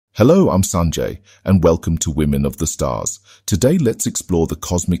Hello, I'm Sanjay, and welcome to Women of the Stars. Today, let's explore the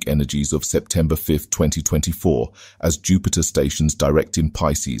cosmic energies of September 5th, 2024, as Jupiter stations direct in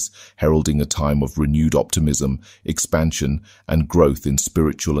Pisces, heralding a time of renewed optimism, expansion, and growth in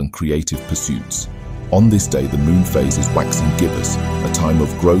spiritual and creative pursuits. On this day, the moon phase is waxing gibbous, a time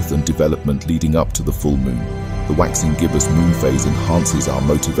of growth and development leading up to the full moon. The waxing gibbous moon phase enhances our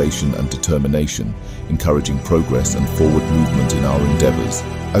motivation and determination, encouraging progress and forward movement in our endeavors.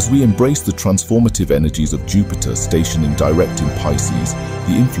 As we embrace the transformative energies of Jupiter stationing direct in Pisces,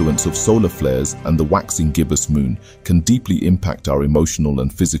 the influence of solar flares and the waxing gibbous moon can deeply impact our emotional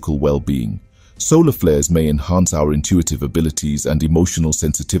and physical well-being. Solar flares may enhance our intuitive abilities and emotional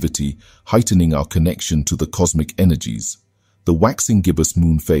sensitivity, heightening our connection to the cosmic energies. The waxing gibbous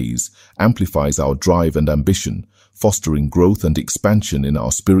moon phase amplifies our drive and ambition, fostering growth and expansion in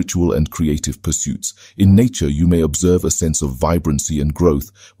our spiritual and creative pursuits. In nature, you may observe a sense of vibrancy and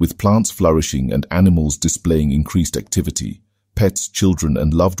growth, with plants flourishing and animals displaying increased activity. Pets, children,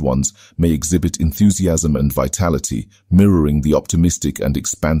 and loved ones may exhibit enthusiasm and vitality, mirroring the optimistic and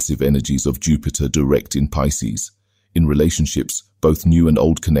expansive energies of Jupiter direct in Pisces. In relationships, both new and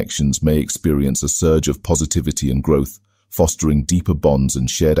old connections may experience a surge of positivity and growth, fostering deeper bonds and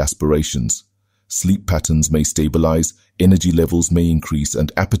shared aspirations. Sleep patterns may stabilize, energy levels may increase,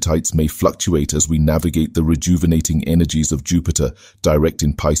 and appetites may fluctuate as we navigate the rejuvenating energies of Jupiter direct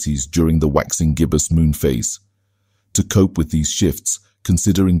in Pisces during the waxing gibbous moon phase. To cope with these shifts,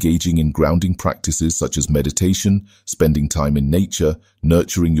 consider engaging in grounding practices such as meditation, spending time in nature,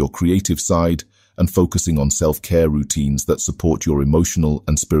 nurturing your creative side, and focusing on self-care routines that support your emotional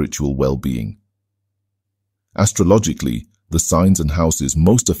and spiritual well-being. Astrologically, the signs and houses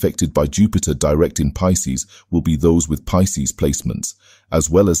most affected by Jupiter direct in Pisces will be those with Pisces placements, as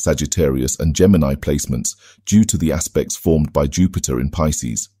well as Sagittarius and Gemini placements, due to the aspects formed by Jupiter in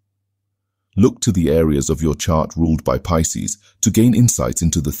Pisces. Look to the areas of your chart ruled by Pisces to gain insights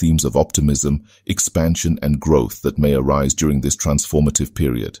into the themes of optimism, expansion, and growth that may arise during this transformative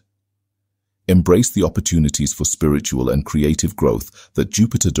period. Embrace the opportunities for spiritual and creative growth that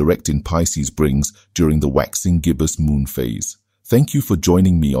Jupiter direct in Pisces brings during the waxing gibbous moon phase. Thank you for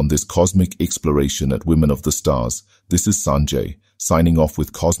joining me on this cosmic exploration at Women of the Stars. This is Sanjay, signing off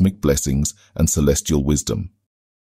with cosmic blessings and celestial wisdom.